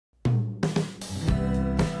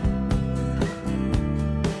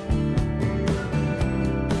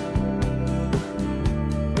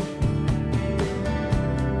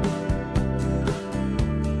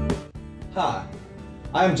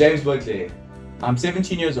I am James Beauclerk. I'm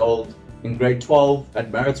 17 years old in grade 12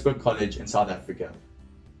 at Maritzburg College in South Africa.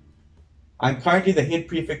 I'm currently the head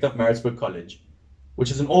prefect of Maritzburg College,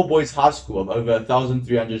 which is an all-boys high school of over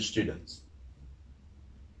 1,300 students.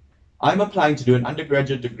 I'm applying to do an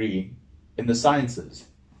undergraduate degree in the sciences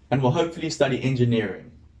and will hopefully study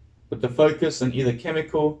engineering with the focus on either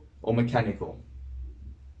chemical or mechanical.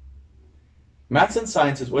 Maths and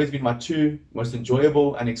science has always been my two most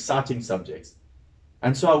enjoyable and exciting subjects,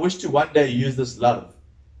 and so I wish to one day use this love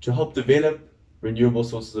to help develop renewable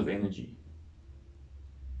sources of energy.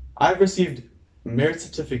 I've received a merit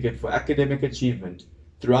certificate for academic achievement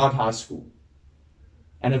throughout high school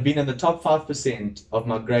and have been in the top 5% of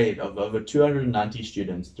my grade of over 290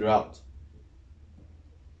 students throughout.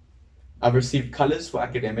 I've received colours for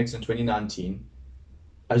academics in 2019,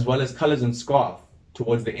 as well as colours and scarf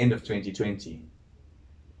towards the end of 2020.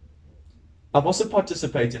 I've also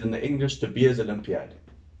participated in the English De Beers Olympiad,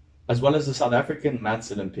 as well as the South African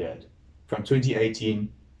Maths Olympiad from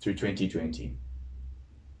 2018 through 2020.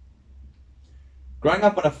 Growing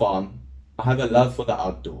up on a farm, I have a love for the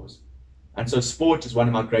outdoors, and so sport is one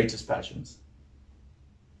of my greatest passions.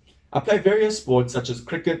 I play various sports such as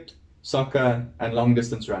cricket, soccer, and long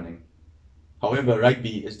distance running. However,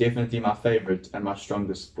 rugby is definitely my favourite and my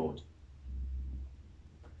strongest sport.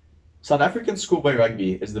 South African schoolboy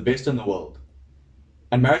rugby is the best in the world,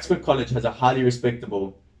 and Maritzburg College has a highly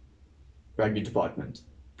respectable rugby department,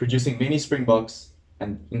 producing many Springboks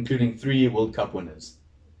and including 3 World Cup winners.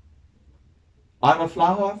 I'm a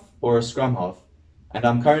fly half or a scrum half, and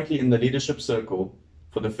I'm currently in the leadership circle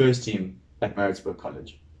for the first team at Maritzburg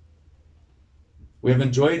College. We have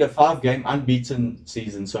enjoyed a 5-game unbeaten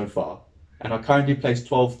season so far, and are currently placed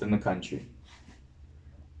 12th in the country.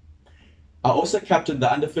 I also captained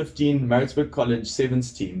the under-15 Maritzburg College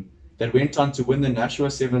Sevens team that went on to win the Nashua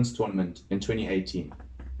Sevens tournament in 2018.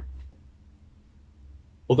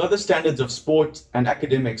 Although the standards of sport and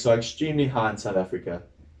academics are extremely high in South Africa,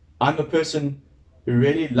 I'm a person who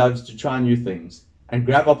really loves to try new things and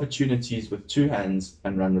grab opportunities with 2 hands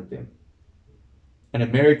and run with them. And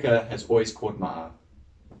America has always caught my eye.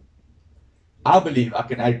 I believe I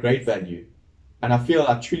can add great value, and I feel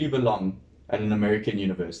I truly belong at an American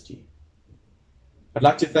university. I'd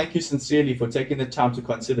like to thank you sincerely for taking the time to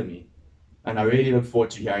consider me, and I really look forward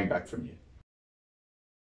to hearing back from you.